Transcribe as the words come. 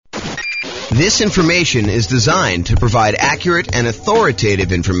This information is designed to provide accurate and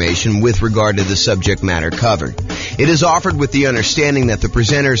authoritative information with regard to the subject matter covered. It is offered with the understanding that the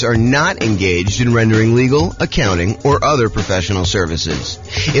presenters are not engaged in rendering legal, accounting, or other professional services.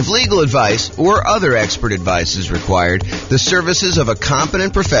 If legal advice or other expert advice is required, the services of a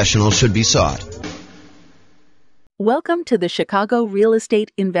competent professional should be sought. Welcome to the Chicago Real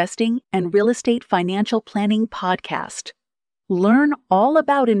Estate Investing and Real Estate Financial Planning Podcast. Learn all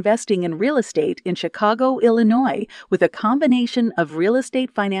about investing in real estate in Chicago, Illinois, with a combination of real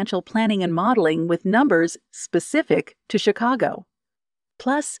estate financial planning and modeling with numbers specific to Chicago.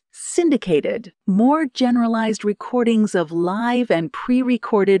 Plus, syndicated, more generalized recordings of live and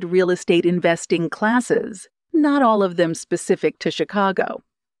pre-recorded real estate investing classes, not all of them specific to Chicago.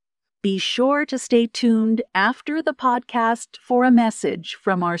 Be sure to stay tuned after the podcast for a message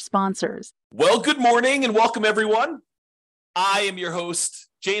from our sponsors. Well, good morning and welcome, everyone. I am your host,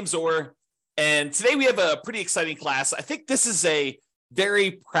 James Orr, and today we have a pretty exciting class. I think this is a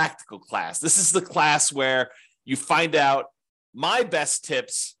very practical class. This is the class where you find out my best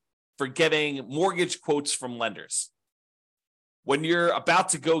tips for getting mortgage quotes from lenders. When you're about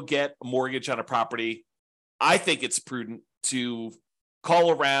to go get a mortgage on a property, I think it's prudent to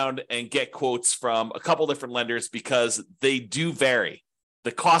call around and get quotes from a couple different lenders because they do vary.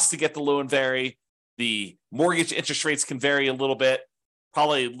 The cost to get the loan vary. The mortgage interest rates can vary a little bit,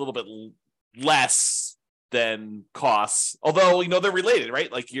 probably a little bit less than costs. Although, they're related,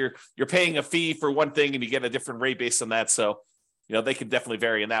 right? Like you're paying a fee for one thing and you get a different rate based on that. So, they can definitely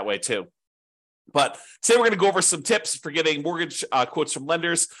vary in that way too. But today we're going to go over some tips for getting mortgage quotes from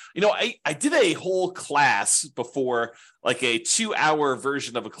lenders. I did a whole class before, like a 2-hour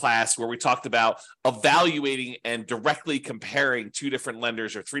version of a class where we talked about evaluating and directly comparing 2 different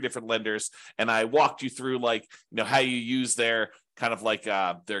lenders or 3 different lenders. And I walked you through how you use their kind of like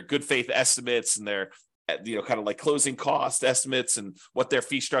their good faith estimates and their kind of like closing cost estimates and what their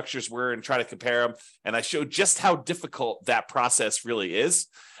fee structures were and try to compare them. And I showed just how difficult that process really is.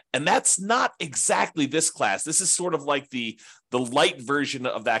 And that's not exactly this class. This is sort of like the light version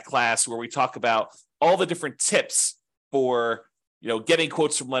of that class where we talk about all the different tips for, getting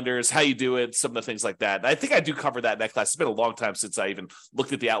quotes from lenders, how you do it, some of the things like that. And I think I do cover that in that class. It's been a long time since I even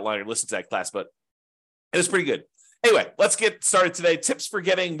looked at the outline or listened to that class, but it was pretty good. Anyway, let's get started today. Tips for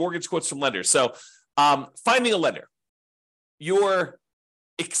getting mortgage quotes from lenders. So finding a lender. Your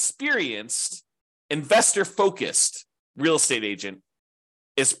experienced, investor-focused real estate agent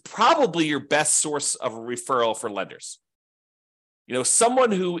is probably your best source of a referral for lenders.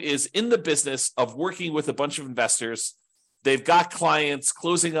 Someone who is in the business of working with a bunch of investors, they've got clients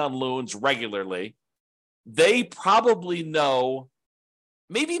closing on loans regularly. They probably know,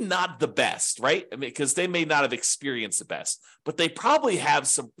 maybe not the best, right? Because they may not have experienced the best, but they probably have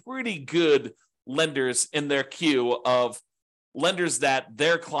some pretty good lenders in their queue of lenders that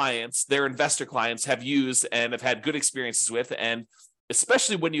their clients, their investor clients have used and have had good experiences with. And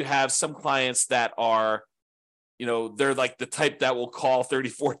especially when you have some clients that are, they're like the type that will call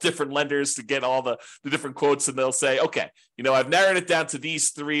 34 different lenders to get all the different quotes. And they'll say, okay, I've narrowed it down to these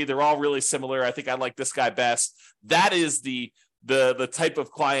 3. They're all really similar. I think I like this guy best. That is the type of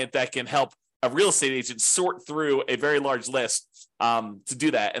client that can help a real estate agent sort through a very large list to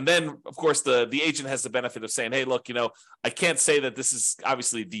do that. And then, of course, the agent has the benefit of saying, hey, look, I can't say that this is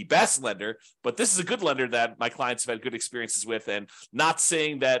obviously the best lender, but this is a good lender that my clients have had good experiences with, and not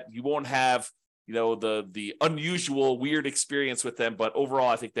saying that you won't have, the unusual, weird experience with them, but overall,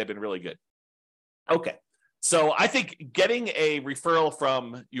 I think they've been really good. Okay. So I think getting a referral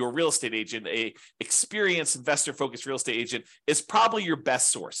from your real estate agent, a experienced investor-focused real estate agent, is probably your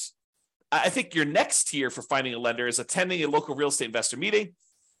best source. I think your next tier for finding a lender is attending a local real estate investor meeting,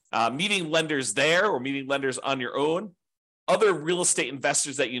 meeting lenders there or meeting lenders on your own, other real estate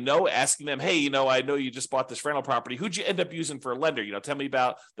investors that asking them, hey, I know you just bought this rental property. Who'd you end up using for a lender? Tell me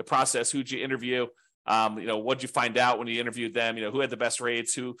about the process. Who'd you interview? What'd you find out when you interviewed them? Who had the best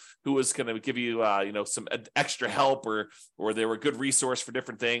rates? Who was going to give you, some extra help or they were a good resource for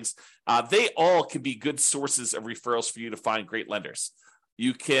different things. They all can be good sources of referrals for you to find great lenders.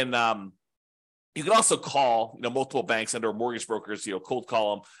 You can also call, multiple banks and or mortgage brokers, cold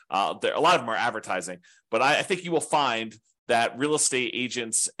call them. A lot of them are advertising, but I think you will find that real estate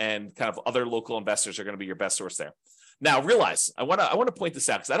agents and kind of other local investors are going to be your best source there. Now, realize, I want to point this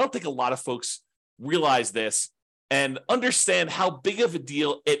out because I don't think a lot of folks realize this and understand how big of a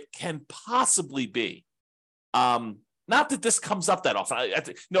deal it can possibly be. Not that this comes up that often.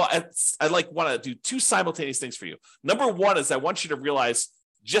 I want to do 2 simultaneous things for you. Number one is I want you to realize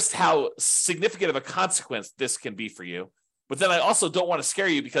just how significant of a consequence this can be for you. But then I also don't want to scare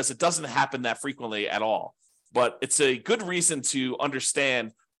you because it doesn't happen that frequently at all. But it's a good reason to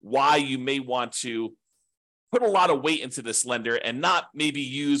understand why you may want to put a lot of weight into this lender and not maybe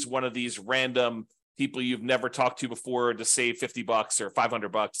use one of these random people you've never talked to before to save $50 or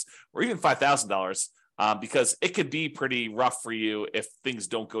 $500 or even $5,000, because it could be pretty rough for you if things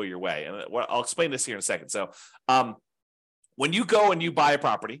don't go your way. And I'll explain this here in a second. So when you go and you buy a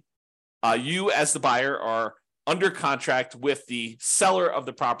property, you as the buyer are under contract with the seller of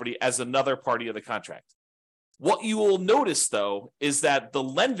the property as another party of the contract. What you will notice, though, is that the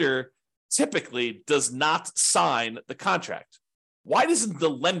lender typically does not sign the contract. Why doesn't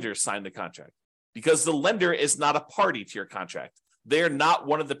the lender sign the contract? Because the lender is not a party to your contract. They're not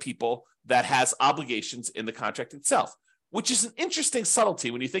one of the people that has obligations in the contract itself, which is an interesting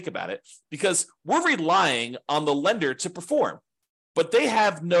subtlety when you think about it, because we're relying on the lender to perform, but they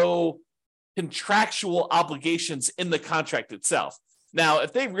have no contractual obligations in the contract itself. Now,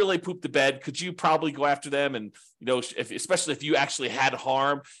 if they really poop the bed, could you probably go after them? And, especially if you actually had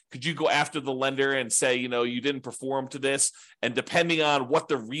harm, could you go after the lender and say, you didn't perform to this? And depending on what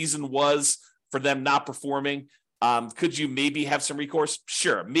the reason was for them not performing, could you maybe have some recourse?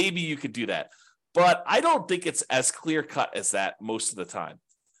 Sure, maybe you could do that. But I don't think it's as clear cut as that most of the time.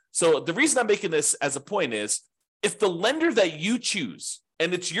 So the reason I'm making this as a point is if the lender that you choose,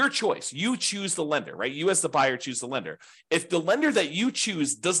 and it's your choice, you choose the lender, right? You as the buyer choose the lender. If the lender that you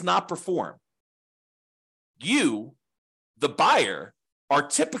choose does not perform, you, the buyer, are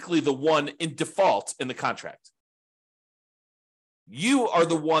typically the one in default in the contract. You are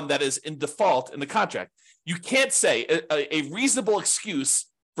the one that is in default in the contract. You can't say a reasonable excuse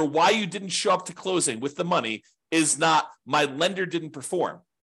for why you didn't show up to closing with the money is not my lender didn't perform,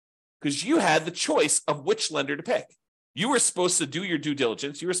 because you had the choice of which lender to pick. You were supposed to do your due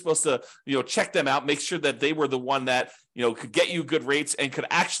diligence. You were supposed to, check them out, make sure that they were the one that, could get you good rates and could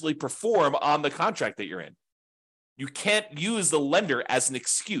actually perform on the contract that you're in. You can't use the lender as an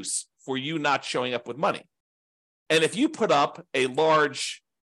excuse for you not showing up with money. And if you put up a large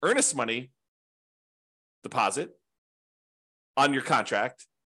earnest money deposit on your contract,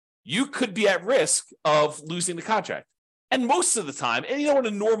 you could be at risk of losing the contract. And most of the time, and in a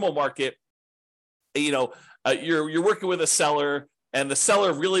normal market, you're working with a seller and the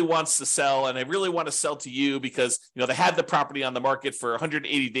seller really wants to sell and they really want to sell to you because, they had the property on the market for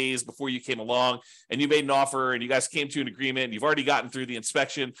 180 days before you came along and you made an offer and you guys came to an agreement and you've already gotten through the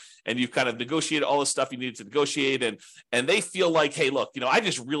inspection and you've kind of negotiated all the stuff you needed to negotiate. And they feel like, hey, look, I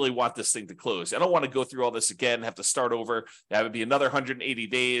just really want this thing to close. I don't want to go through all this again, have to start over, have it be another 180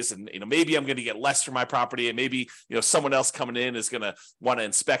 days. And, maybe I'm going to get less for my property and maybe, someone else coming in is going to want to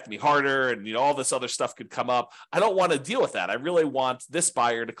inspect me harder. And, all this other stuff could come up. I don't want to deal with that. I really want this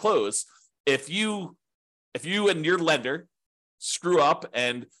buyer to close. If you and your lender screw up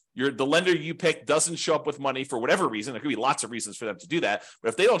and the lender you pick doesn't show up with money for whatever reason, there could be lots of reasons for them to do that, but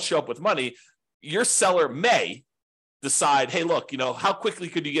if they don't show up with money, your seller may decide, hey, look, how quickly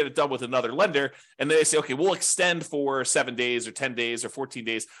could you get it done with another lender? And they say, okay, we'll extend for 7 days or 10 days or 14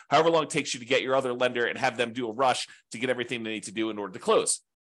 days, however long it takes you to get your other lender and have them do a rush to get everything they need to do in order to close.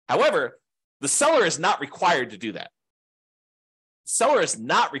 However, the seller is not required to do that. Seller is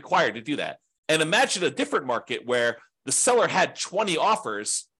not required to do that. And imagine a different market where the seller had 20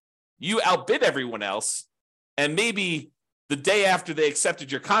 offers, you outbid everyone else, and maybe the day after they accepted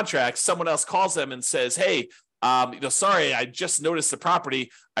your contract, someone else calls them and says, hey, sorry, I just noticed the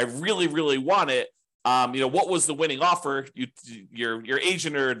property. I really, really want it. What was the winning offer? Your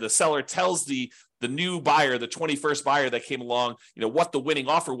agent or the seller tells the new buyer, the 21st buyer that came along, what the winning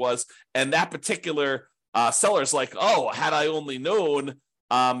offer was. And that particular seller's like, oh, had I only known,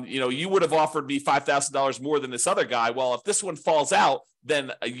 you would have offered me $5,000 more than this other guy. Well, if this one falls out,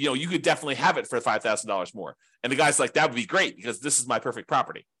 then, you could definitely have it for $5,000 more. And the guy's like, that would be great because this is my perfect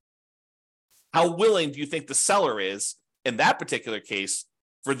property. How willing do you think the seller is in that particular case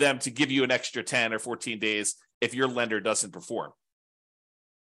for them to give you an extra 10 or 14 days if your lender doesn't perform?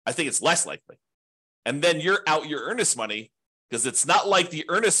 I think it's less likely. And then you're out your earnest money because it's not like the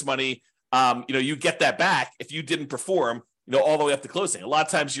earnest money, you get that back if you didn't perform, all the way up to closing. A lot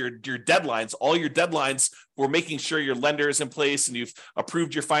of times your deadlines, all your deadlines for making sure your lender is in place and you've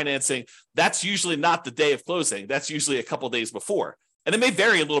approved your financing, that's usually not the day of closing. That's usually a couple of days before. And it may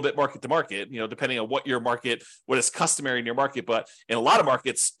vary a little bit market to market, depending on what is customary in your market. But in a lot of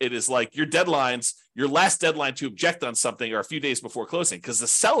markets, it is like your deadlines, your last deadline to object on something are a few days before closing because the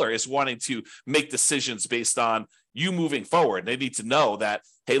seller is wanting to make decisions based on you moving forward. They need to know that,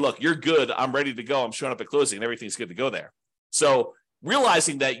 hey, look, you're good. I'm ready to go. I'm showing up at closing and everything's good to go there. So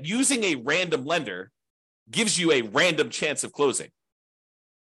realizing that using a random lender gives you a random chance of closing.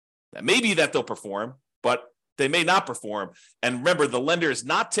 Now, maybe that they'll perform, but they may not perform. And remember, the lender is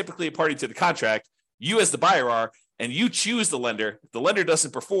not typically a party to the contract. You as the buyer are, and you choose the lender. If the lender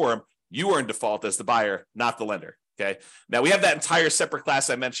doesn't perform, you are in default as the buyer, not the lender. Okay. Now we have that entire separate class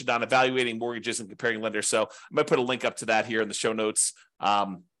I mentioned on evaluating mortgages and comparing lenders. So I'm going to put a link up to that here in the show notes,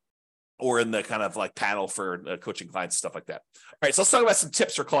 or in the kind of like panel for coaching clients, stuff like that. All right. So let's talk about some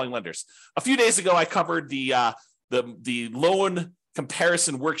tips for calling lenders. A few days ago, I covered the loan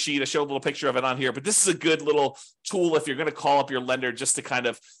comparison worksheet. I showed a little picture of it on here, but this is a good little tool if you're going to call up your lender just to kind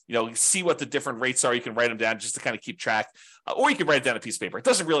of, see what the different rates are. You can write them down just to kind of keep track, or you can write it down on a piece of paper. It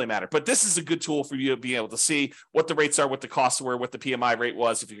doesn't really matter, but this is a good tool for you to be able to see what the rates are, what the costs were, what the PMI rate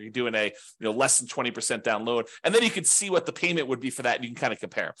was, if you're doing a, less than 20% down loan, and then you can see what the payment would be for that. And you can kind of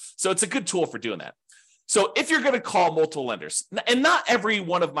compare. So it's a good tool for doing that. So if you're going to call multiple lenders, and not every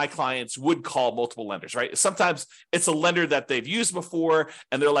one of my clients would call multiple lenders, right? Sometimes it's a lender that they've used before,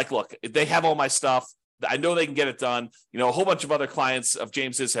 and they're like, look, they have all my stuff. I know they can get it done. A whole bunch of other clients of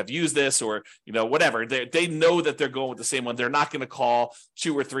James's have used this, or, whatever. They know that they're going with the same one. They're not going to call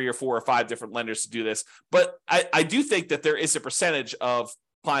 2 or 3 or 4 or 5 different lenders to do this. But I do think that there is a percentage of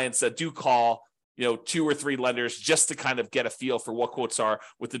clients that do call 2 or 3 lenders just to kind of get a feel for what quotes are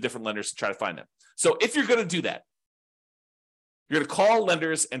with the different lenders to try to find them. So if you're going to do that, you're going to call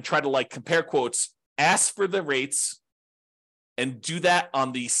lenders and try to compare quotes, ask for the rates, and do that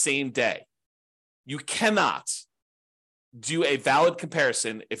on the same day. You cannot do a valid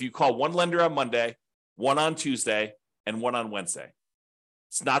comparison if you call one lender on Monday, one on Tuesday, and one on Wednesday.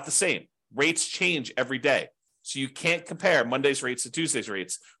 It's not the same. Rates change every day. So you can't compare Monday's rates to Tuesday's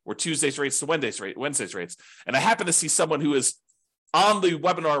rates, or Tuesday's rates to Wednesday's rates. And I happen to see someone who is on the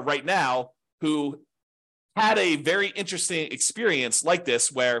webinar right now who had a very interesting experience like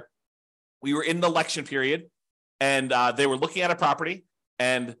this, where we were in the election period, and they were looking at a property,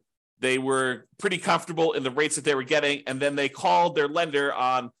 and they were pretty comfortable in the rates that they were getting. And then they called their lender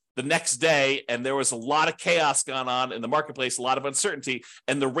on the next day, and there was a lot of chaos going on in the marketplace, a lot of uncertainty,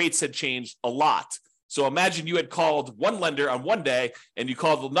 and the rates had changed a lot. So imagine you had called one lender on one day and you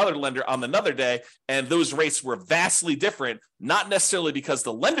called another lender on another day, and those rates were vastly different, not necessarily because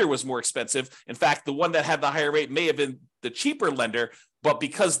the lender was more expensive. In fact, the one that had the higher rate may have been the cheaper lender, but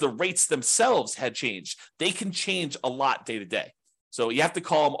because the rates themselves had changed. They can change a lot day to day. So you have to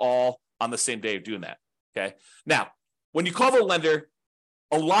call them all on the same day of doing that. Okay. Now, when you call the lender,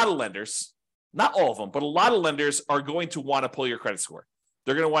 a lot of lenders, not all of them, but a lot of lenders are going to want to pull your credit score.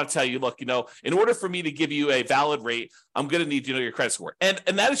 They're going to want to tell you, look, in order for me to give you a valid rate, I'm going to need to know your credit score. And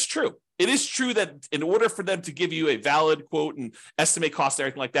that is true. It is true that in order for them to give you a valid quote and estimate costs and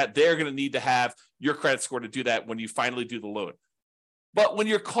everything like that, they're going to need to have your credit score to do that when you finally do the loan. But when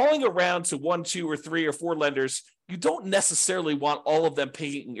you're calling around to 1, 2, or 3 or 4 lenders, you don't necessarily want all of them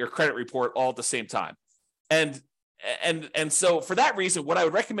paying your credit report all at the same time. And so for that reason, what I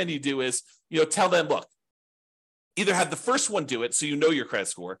would recommend you do is, tell them, look, either have the first one do it so you know your credit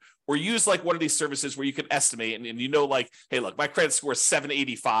score, or use one of these services where you can estimate and hey, look, my credit score is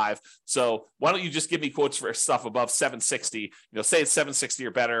 785. So why don't you just give me quotes for stuff above 760? Say it's 760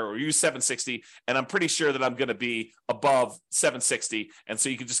 or better, or use 760. And I'm pretty sure that I'm going to be above 760. And so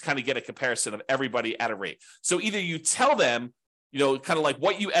you can just kind of get a comparison of everybody at a rate. So either you tell them, kind of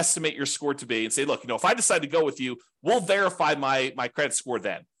what you estimate your score to be, and say, look, if I decide to go with you, we'll verify my credit score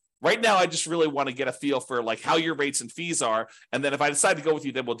then. Right now, I just really want to get a feel for how your rates and fees are. And then if I decide to go with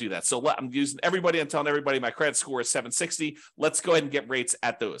you, then we'll do that. So I'm using everybody. I'm telling everybody my credit score is 760. Let's go ahead and get rates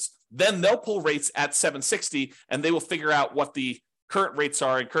at those. Then they'll pull rates at 760, and they will figure out what the current rates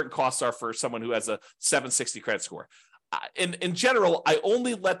are and current costs are for someone who has a 760 credit score. In general, I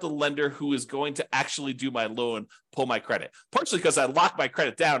only let the lender who is going to actually do my loan pull my credit, partially because I lock my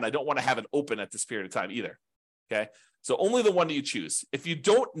credit down. And I don't want to have it open at this period of time either. Okay. So only the one that you choose. If you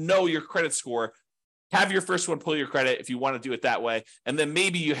don't know your credit score, have your first one pull your credit if you want to do it that way. And then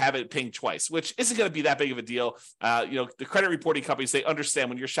maybe you have it pinged twice, which isn't going to be that big of a deal. The credit reporting companies, they understand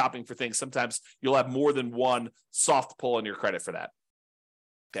when you're shopping for things, sometimes you'll have more than one soft pull on your credit for that.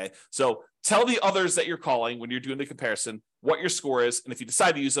 Okay. So tell the others that you're calling when you're doing the comparison what your score is. And if you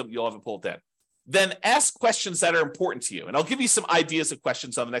decide to use them, you'll have it pulled then. Then ask questions that are important to you. And I'll give you some ideas of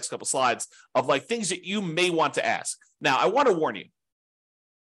questions on the next couple slides of things that you may want to ask. Now, I want to warn you.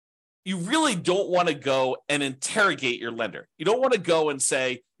 You really don't want to go and interrogate your lender. You don't want to go and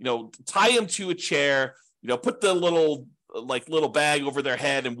say, tie him to a chair, put the little bag over their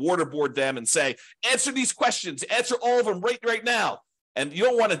head and waterboard them and say, answer these questions, answer all of them right now. And you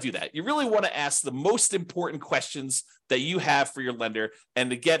don't want to do that. You really want to ask the most important questions that you have for your lender and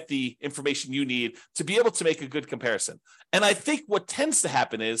to get the information you need to be able to make a good comparison. And I think what tends to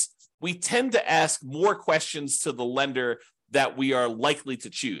happen is we tend to ask more questions to the lender that we are likely to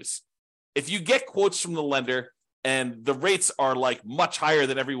choose. If you get quotes from the lender and the rates are like much higher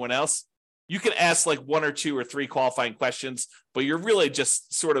than everyone else, you can ask like 1 or 2 or 3 qualifying questions, but you're really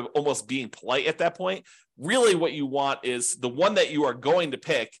just sort of almost being polite at that point. Really what you want is the one that you are going to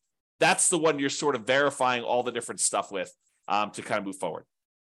pick. That's the one you're sort of verifying all the different stuff with to kind of move forward.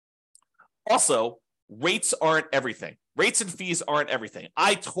 Also, rates aren't everything. Rates and fees aren't everything.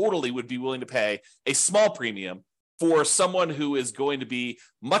 I totally would be willing to pay a small premium for someone who is going to be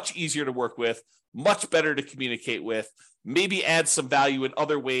much easier to work with, much better to communicate with, maybe add some value in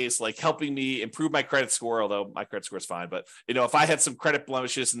other ways, like helping me improve my credit score, although my credit score is fine. But, if I had some credit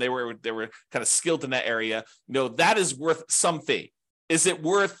blemishes and they were kind of skilled in that area, that is worth some fee. Is it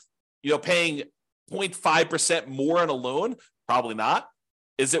worth, paying 0.5% more on a loan? Probably not.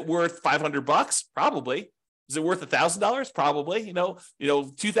 Is it worth $500? Probably. Is it worth $1,000? Probably.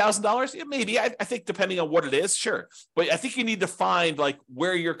 $2,000? Yeah, maybe. I think depending on what it is, sure. But I think you need to find like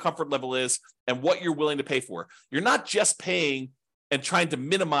where your comfort level is and what you're willing to pay for. You're not just paying and trying to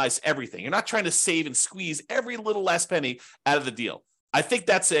minimize everything. You're not trying to save and squeeze every little last penny out of the deal. I think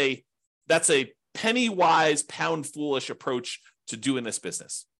that's a penny wise, pound foolish approach to doing this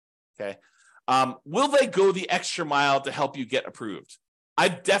business. Okay. Will they go the extra mile to help you get approved?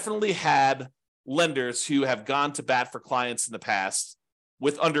 I've definitely had lenders who have gone to bat for clients in the past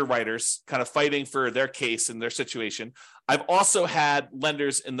with underwriters kind of fighting for their case and their situation. I've also had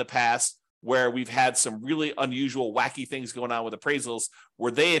lenders in the past where we've had some really unusual, wacky things going on with appraisals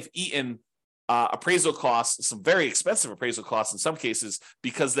where they have eaten appraisal costs, some very expensive appraisal costs in some cases,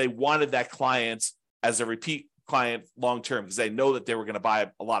 because they wanted that client as a repeat client long-term because they know that they were going to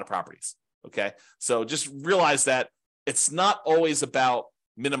buy a lot of properties. Okay. So just realize that it's not always about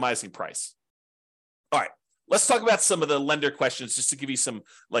minimizing price. All right, let's talk about some of the lender questions just to give you some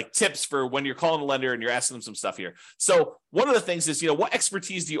like tips for when you're calling a lender and you're asking them some stuff here. So one of the things is, what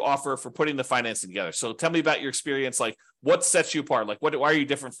expertise do you offer for putting the financing together? So tell me about your experience, like what sets you apart? Like why are you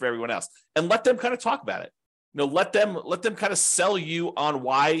different from everyone else? And let them kind of talk about it. Let them kind of sell you on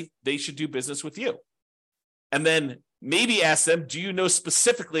why they should do business with you. And then maybe ask them, do you know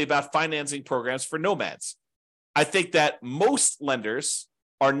specifically about financing programs for nomads? I think that most lenders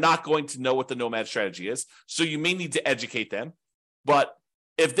are not going to know what the nomad strategy is. So you may need to educate them. But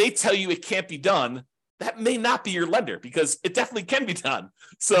if they tell you it can't be done, that may not be your lender because it definitely can be done.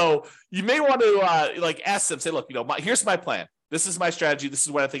 So you may want to ask them, say, look, here's my plan. This is my strategy. This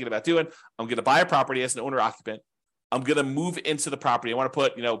is what I'm thinking about doing. I'm going to buy a property as an owner occupant. I'm going to move into the property. I want to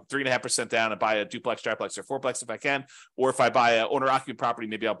put, 3.5% down and buy a duplex, triplex, or fourplex if I can. Or if I buy an owner occupant property,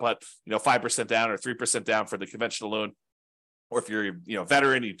 maybe I'll put, 5% down or 3% down for the conventional loan. Or if you're, a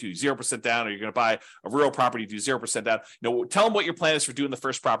veteran, you do 0% down, or you're going to buy a rural property, you do 0% down. Tell them what your plan is for doing the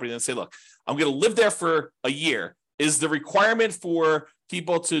first property, and then say, look, I'm going to live there for a year. Is the requirement for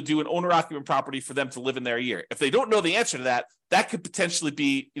people to do an owner-occupant property for them to live in there a year? If they don't know the answer to that, that could potentially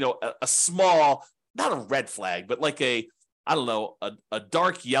be, a small, not a red flag, but like a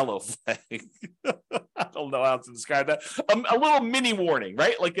dark yellow flag. I don't know how to describe that. A little mini warning,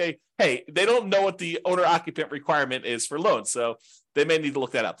 right? Like hey, they don't know what the owner-occupant requirement is for loans, so they may need to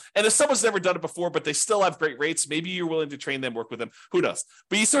look that up. And if someone's never done it before, but they still have great rates, maybe you're willing to train them, work with them. Who knows?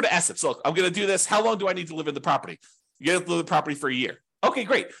 But you sort of ask them, so look, I'm going to do this. How long do I need to live in the property? You get to live in the property for a year. Okay,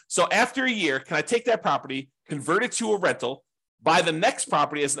 great. So after a year, can I take that property, convert it to a rental, buy the next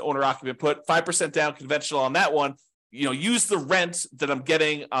property as an owner-occupant, put 5% down conventional on that one, use the rent that I'm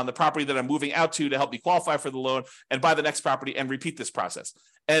getting on the property that I'm moving out to help me qualify for the loan and buy the next property and repeat this process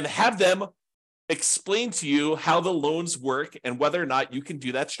and have them explain to you how the loans work and whether or not you can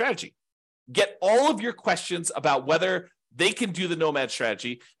do that strategy. Get all of your questions about whether they can do the nomad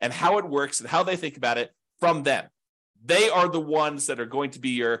strategy and how it works and how they think about it from them. They are the ones that are going to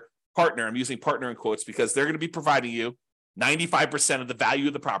be your partner. I'm using partner in quotes because they're going to be providing you 95% of the value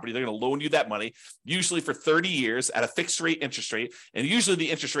of the property. They're going to loan you that money, usually for 30 years at a fixed rate interest rate. And usually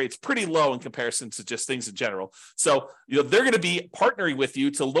the interest rate's pretty low in comparison to just things in general. So, they're going to be partnering with you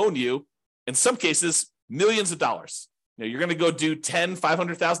to loan you, in some cases, millions of dollars. You're going to go do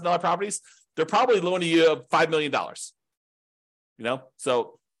 $500,000 properties. They're probably loaning you $5 million.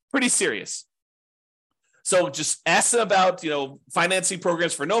 So pretty serious. So just ask them about, financing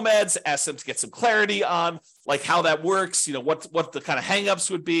programs for nomads, ask them to get some clarity on like how that works, what the kind of hangups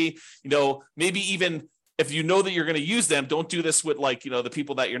would be, maybe even if you know that you're going to use them, don't do this with the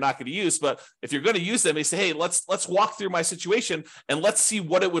people that you're not going to use. But if you're going to use them, they say, hey, let's walk through my situation and let's see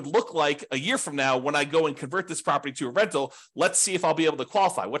what it would look like a year from now when I go and convert this property to a rental. Let's see if I'll be able to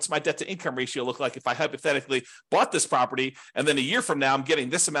qualify. What's my debt to income ratio look like if I hypothetically bought this property and then a year from now I'm getting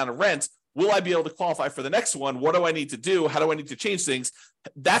this amount of rent? Will I be able to qualify for the next one? What do I need to do? How do I need to change things?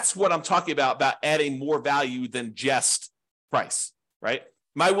 That's what I'm talking about adding more value than just price, right?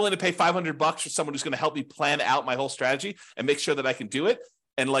 Am I willing to pay $500 for someone who's going to help me plan out my whole strategy and make sure that I can do it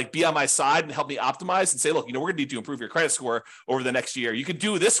and be on my side and help me optimize and say, look, we're going to need to improve your credit score over the next year. You can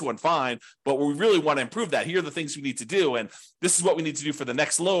do this one fine, but we really want to improve that. Here are the things we need to do. And this is what we need to do for the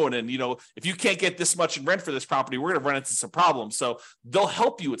next loan. And, if you can't get this much in rent for this property, we're going to run into some problems. So they'll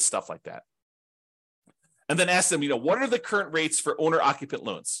help you with stuff like that. And then ask them, what are the current rates for owner-occupant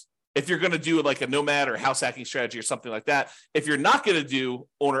loans? If you're going to do a nomad or house hacking strategy or something like that. If you're not going to do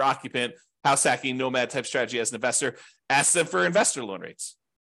owner-occupant, house hacking, nomad type strategy as an investor, ask them for investor loan rates.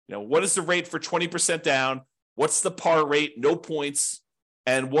 What is the rate for 20% down? What's the par rate, no points?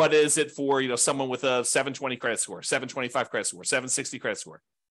 And what is it for, someone with a 720 credit score, 725 credit score, 760 credit score?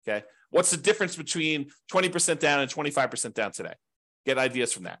 Okay. What's the difference between 20% down and 25% down today? Get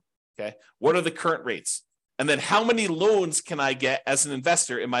ideas from that. Okay. What are the current rates? And then how many loans can I get as an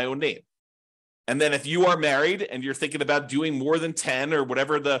investor in my own name? And then if you are married and you're thinking about doing more than 10 or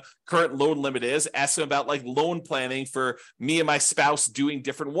whatever the current loan limit is, ask them about loan planning for me and my spouse doing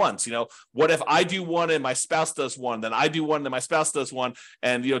different ones. What if I do one and my spouse does one, then I do one and my spouse does one?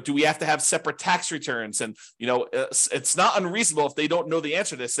 And, do we have to have separate tax returns? And, it's not unreasonable if they don't know the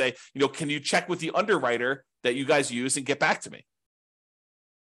answer to say, can you check with the underwriter that you guys use and get back to me?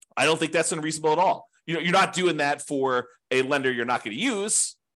 I don't think that's unreasonable at all. You're not doing that for a lender you're not going to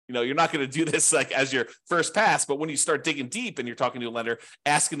use. You're not going to do this as your first pass, but when you start digging deep and you're talking to a lender,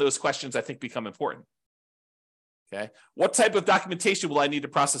 asking those questions, I think, become important. Okay. What type of documentation will I need to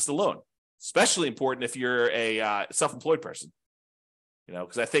process the loan? Especially important if you're a self-employed person,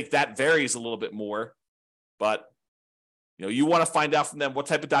 because I think that varies a little bit more, but you want to find out from them what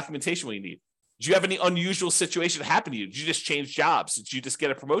type of documentation will you need. Did you have any unusual situation happen to you? Did you just change jobs? Did you just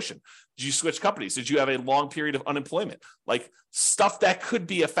get a promotion? Did you switch companies? Did you have a long period of unemployment? Stuff that could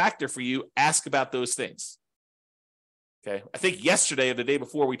be a factor for you, ask about those things. Okay. I think yesterday or the day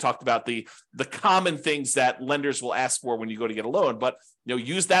before we talked about the common things that lenders will ask for when you go to get a loan, but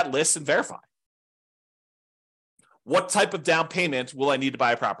use that list and verify. What type of down payment will I need to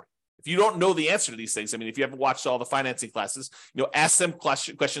buy a property? If you don't know the answer to these things, if you haven't watched all the financing classes, ask them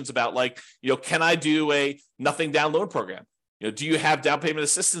questions about can I do a nothing down loan program? Do you have down payment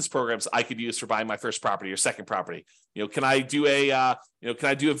assistance programs I could use for buying my first property or second property? Can I do a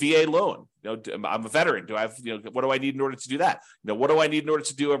VA loan? I'm a veteran. Do I have, what do I need in order to do that? What do I need in order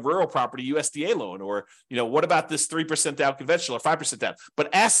to do a rural property USDA loan? Or, what about this 3% down conventional or 5% down?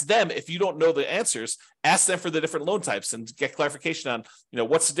 But ask them, if you don't know the answers, ask them for the different loan types and get clarification on,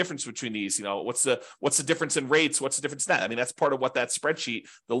 what's the difference between these? What's the difference in rates? What's the difference in that? That's part of what that spreadsheet,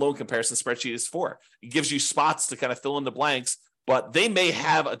 the loan comparison spreadsheet, is for. It gives you spots to kind of fill in the blanks, but they may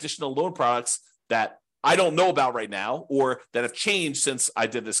have additional loan products that I don't know about right now, or that have changed since I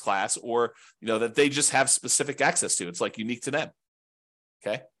did this class, or, that they just have specific access to. It's unique to them.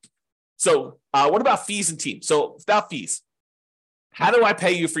 Okay. So what about fees and team? So about fees, how do I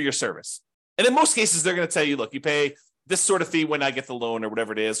pay you for your service? And in most cases, they're going to tell you, look, you pay this sort of fee when I get the loan or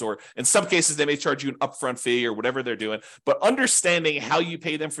whatever it is, or in some cases, they may charge you an upfront fee or whatever they're doing, but understanding how you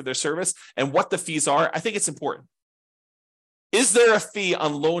pay them for their service and what the fees are, I think it's important. Is there a fee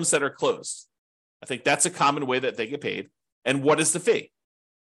on loans that are closed? I think that's a common way that they get paid. And what is the fee?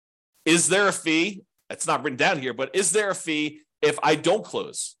 Is there a fee? It's not written down here, but is there a fee if I don't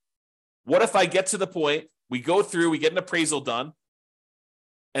close? What if I get to the point, we go through, we get an appraisal done,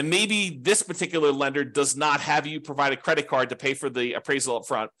 and maybe this particular lender does not have you provide a credit card to pay for the appraisal up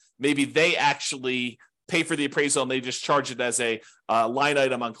front. Maybe they actually pay for the appraisal and they just charge it as a line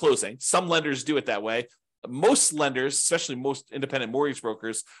item on closing. Some lenders do it that way. Most lenders, especially most independent mortgage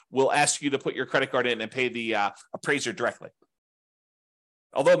brokers, will ask you to put your credit card in and pay the appraiser directly.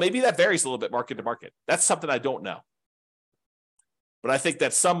 Although maybe that varies a little bit market to market. That's something I don't know. But I think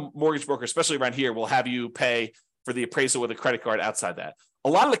that some mortgage brokers, especially around here, will have you pay for the appraisal with a credit card outside that. A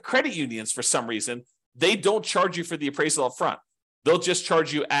lot of the credit unions, for some reason, they don't charge you for the appraisal up front. They'll just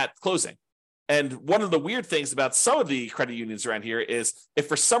charge you at closing. And one of the weird things about some of the credit unions around here is if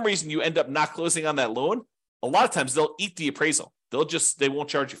for some reason you end up not closing on that loan, a lot of times they'll eat the appraisal. They won't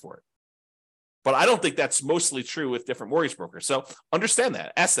charge you for it. But I don't think that's mostly true with different mortgage brokers. So understand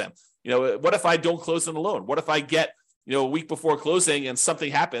that. Ask them, what if I don't close on the loan? What if I get, a week before closing and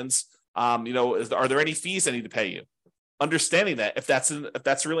something happens Are there any fees I need to pay you? Understanding that if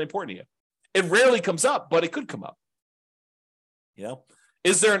that's really important to you. It rarely comes up, but it could come up.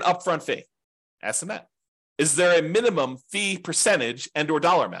 Is there an upfront fee? Ask them that. Is there a minimum fee percentage and or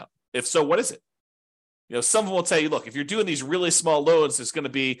dollar amount? If so, what is it? Some of them will tell you, look, if you're doing these really small loans, it's going to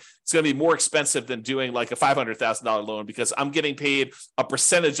be more expensive than doing like a $500,000 loan because I'm getting paid a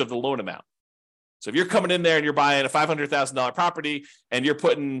percentage of the loan amount. So if you're coming in there and you're buying a $500,000 property and you're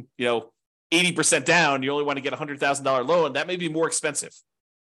putting, 80% down, you only want to get a $100,000 loan, that may be more expensive.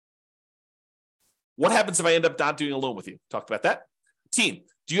 What happens if I end up not doing a loan with you? Talked about that. Team,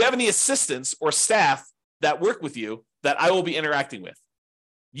 do you have any assistants or staff that work with you that I will be interacting with?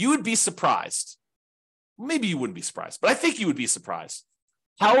 You would be surprised. Maybe you wouldn't be surprised, but I think you would be surprised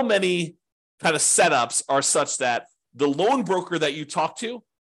how many kind of setups are such that the loan broker that you talk to,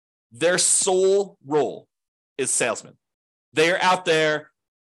 their sole role is salesman. They're out there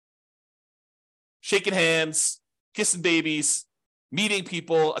shaking hands, kissing babies, meeting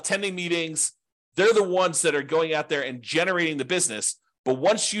people, attending meetings. They're the ones that are going out there and generating the business. But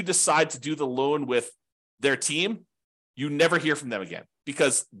once you decide to do the loan with their team, you never hear from them again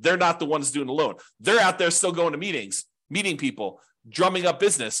because they're not the ones doing the loan. They're out there still going to meetings, meeting people, drumming up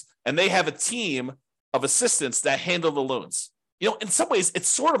business, and they have a team of assistants that handle the loans. In some ways, it's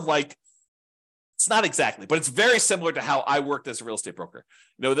sort of like, it's not exactly, but it's very similar to how I worked as a real estate broker.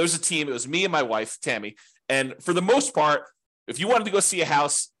 There was a team, it was me and my wife, Tammy, and for the most part, if you wanted to go see a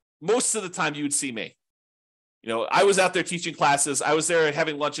house, most of the time you would see me. I was out there teaching classes. I was there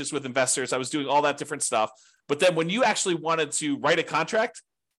having lunches with investors. I was doing all that different stuff. But then when you actually wanted to write a contract,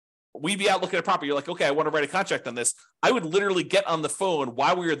 we'd be out looking at property. You're like, okay, I want to write a contract on this. I would literally get on the phone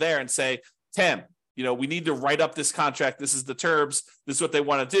while we were there and say, Tam, we need to write up this contract. This is the terms. This is what they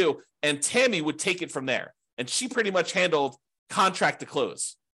want to do. And Tammy would take it from there. And she pretty much handled contract to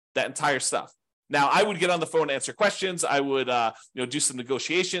close, that entire stuff. Now, I would get on the phone and answer questions. I would, do some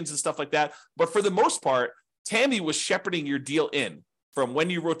negotiations and stuff like that. But for the most part, Tammy was shepherding your deal in from when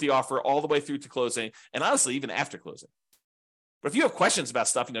you wrote the offer all the way through to closing, and honestly, even after closing. But if you have questions about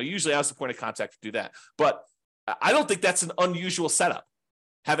stuff, usually I was the point of contact to do that. But I don't think that's an unusual setup.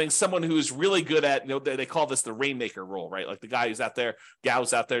 Having someone who's really good at, they call this the rainmaker role, right? Like the guy who's out there, gal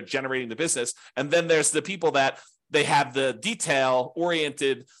who's out there generating the business. And then there's the people that they have the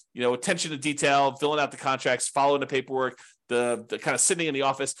detail-oriented, attention to detail, filling out the contracts, following the paperwork, the kind of sitting in the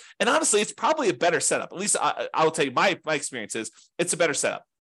office. And honestly, it's probably a better setup. At least I'll tell you my experience is it's a better setup.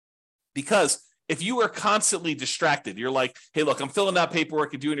 Because if you are constantly distracted, you're like, hey, look, I'm filling out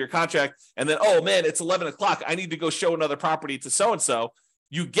paperwork and doing your contract. And then, oh man, it's 11 o'clock. I need to go show another property to so-and-so.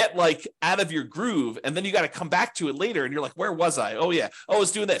 You get like out of your groove and then you got to come back to it later. And you're like, where was I? Oh yeah. Oh, I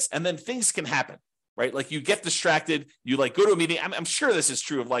was doing this. And then things can happen. Right? Like you get distracted, you like go to a meeting. I'm sure this is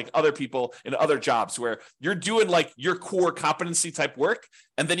true of like other people in other jobs where you're doing like your core competency type work.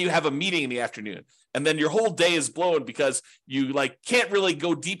 And then you have a meeting in the afternoon and then your whole day is blown because you like can't really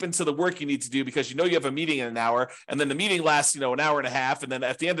go deep into the work you need to do because you have a meeting in an hour and then the meeting lasts, an hour and a half. And then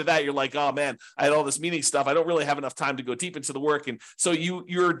at the end of that, you're like, oh man, I had all this meeting stuff. I don't really have enough time to go deep into the work. And so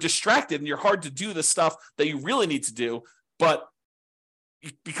you're distracted and you're hard to do the stuff that you really need to do. But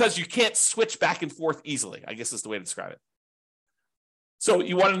because you can't switch back and forth easily, I guess is the way to describe it. So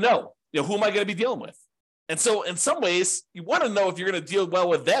you want to know, who am I going to be dealing with? And so in some ways, you want to know if you're going to deal well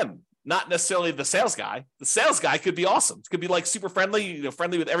with them, not necessarily the sales guy. The sales guy could be awesome. It could be like super friendly,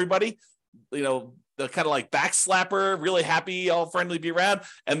 friendly with everybody, the kind of like backslapper, really happy, all friendly, be around.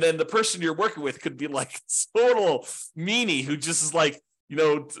 And then the person you're working with could be like total meanie who just is like,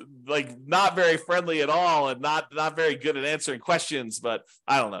 like not very friendly at all and not very good at answering questions, but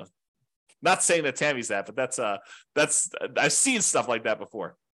I don't know. Not saying that Tammy's that, but that's I've seen stuff like that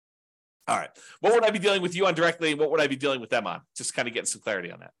before. All right. What would I be dealing with you on directly? And what would I be dealing with them on? Just kind of getting some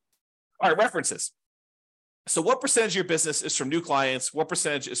clarity on that. All right. References. So what percentage of your business is from new clients? What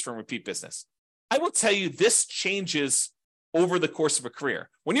percentage is from repeat business? I will tell you this changes over the course of a career.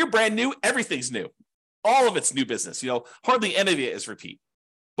 When you're brand new, everything's new. All of it's new business. Hardly any of it is repeat.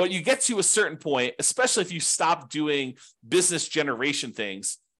 But you get to a certain point, especially if you stop doing business generation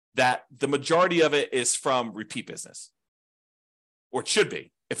things, that the majority of it is from repeat business. Or it should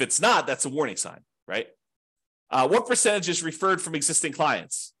be. If it's not, that's a warning sign, right? What percentage is referred from existing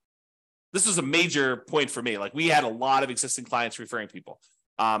clients? This was a major point for me. Like we had a lot of existing clients referring people.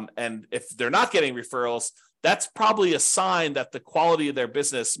 And if they're not getting referrals, that's probably a sign that the quality of their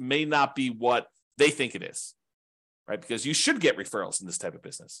business may not be what they think it is, right? Because you should get referrals in this type of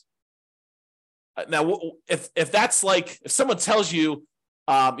business. Now, if that's like, if someone tells you,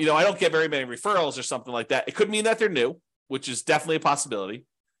 I don't get very many referrals or something like that, it could mean that they're new, which is definitely a possibility.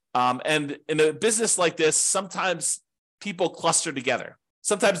 And in a business like this, sometimes people cluster together.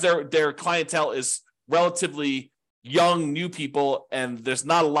 Sometimes their clientele is relatively young, new people, and there's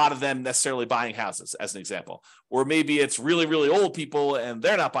not a lot of them necessarily buying houses, as an example. Or maybe it's really, really old people and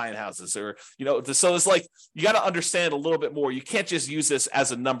they're not buying houses. Or, so it's like, you got to understand a little bit more. You can't just use this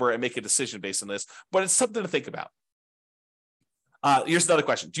as a number and make a decision based on this, but it's something to think about. Here's another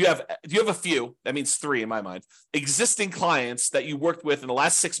question. Do you have a few, that means 3 in my mind, existing clients that you worked with in the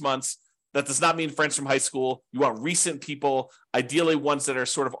last 6 months? That does not mean friends from high school. You want recent people, ideally ones that are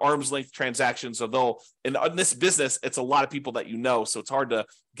sort of arm's length transactions, although in this business, it's a lot of people that you know, so it's hard to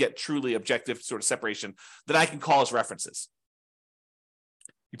get truly objective sort of separation that I can call as references.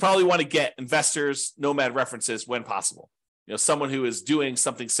 You probably want to get investors, nomad references when possible. Someone who is doing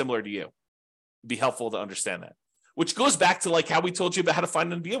something similar to you. It'd be helpful to understand that. Which goes back to like how we told you about how to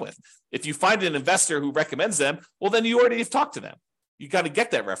find them to begin with. If you find an investor who recommends them, well, then you already have talked to them. You got to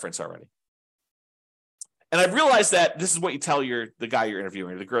get that reference already. And I've realized that this is what you tell the guy you're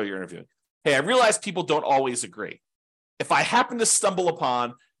interviewing, or the girl you're interviewing. Hey, I realize people don't always agree. If I happen to stumble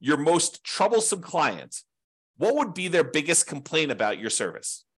upon your most troublesome client, what would be their biggest complaint about your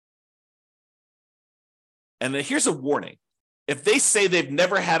service? And then here's a warning. If they say they've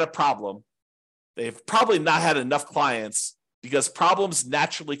never had a problem, they've probably not had enough clients, because problems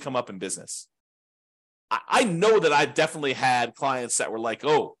naturally come up in business. I know that I've definitely had clients that were like,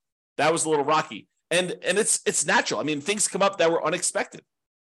 oh, that was a little rocky. And it's natural. I mean, things come up that were unexpected.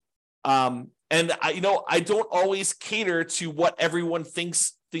 And I don't always cater to what everyone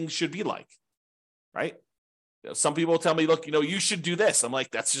thinks things should be like, right? Some people tell me, look, you should do this. I'm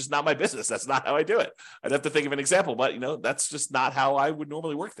like, that's just not my business. That's not how I do it. I'd have to think of an example, but that's just not how I would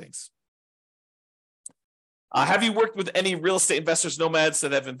normally work things. Have you worked with any real estate investors, nomads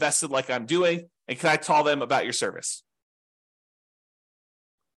that have invested like I'm doing? And can I tell them about your service?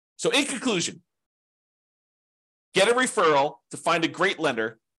 So in conclusion, get a referral to find a great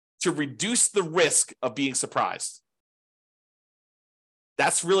lender to reduce the risk of being surprised.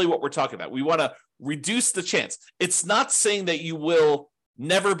 That's really what we're talking about. We want to reduce the chance. It's not saying that you will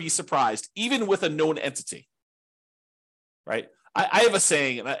never be surprised, even with a known entity, right? I have a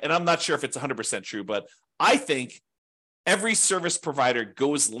saying, and I'm not sure if it's 100% true, but I think every service provider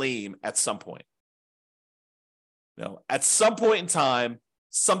goes lame at some point. At some point in time,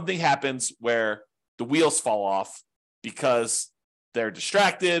 something happens where the wheels fall off because they're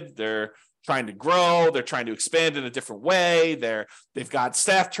distracted, they're trying to grow, they're trying to expand in a different way, they've got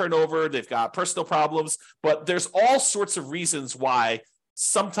staff turnover, they've got personal problems, but there's all sorts of reasons why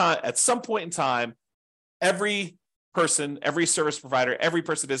at some point in time, every person, every service provider, every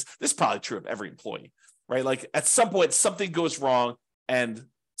person this is probably true of every employee, right? Like at some point, something goes wrong and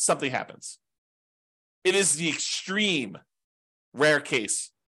something happens. It is the extreme rare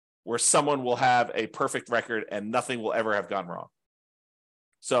case where someone will have a perfect record and nothing will ever have gone wrong.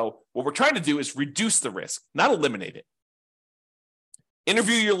 So what we're trying to do is reduce the risk, not eliminate it.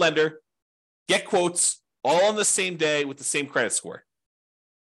 Interview your lender, get quotes all on the same day with the same credit score.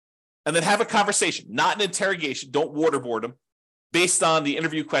 And then have a conversation, not an interrogation. Don't waterboard them based on the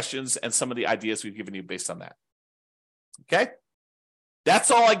interview questions and some of the ideas we've given you based on that. Okay? That's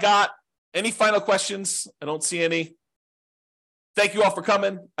all I got. Any final questions? I don't see any. Thank you all for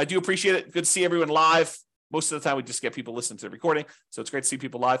coming. I do appreciate it. Good to see everyone live. Most of the time, we just get people listening to the recording. So it's great to see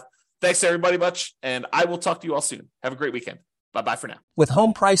people live. Thanks, everybody, much. And I will talk to you all soon. Have a great weekend. Bye-bye for now. With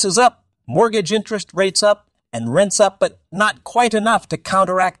home prices up, mortgage interest rates up, and rents up, but not quite enough to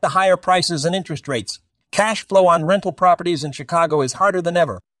counteract the higher prices and interest rates, cash flow on rental properties in Chicago is harder than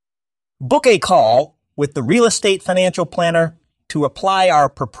ever. Book a call with the Real Estate Financial Planner to apply our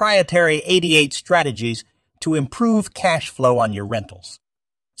proprietary 88 strategies to improve cash flow on your rentals.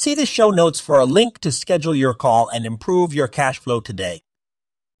 See the show notes for a link to schedule your call and improve your cash flow today.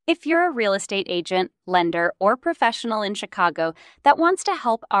 If you're a real estate agent, lender, or professional in Chicago that wants to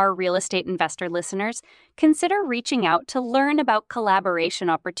help our real estate investor listeners, consider reaching out to learn about collaboration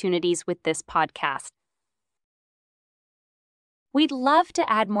opportunities with this podcast. We'd love to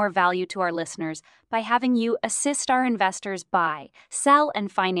add more value to our listeners by having you assist our investors buy, sell,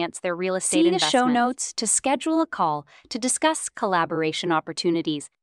 and finance their real estate investments. See the show notes to schedule a call to discuss collaboration opportunities.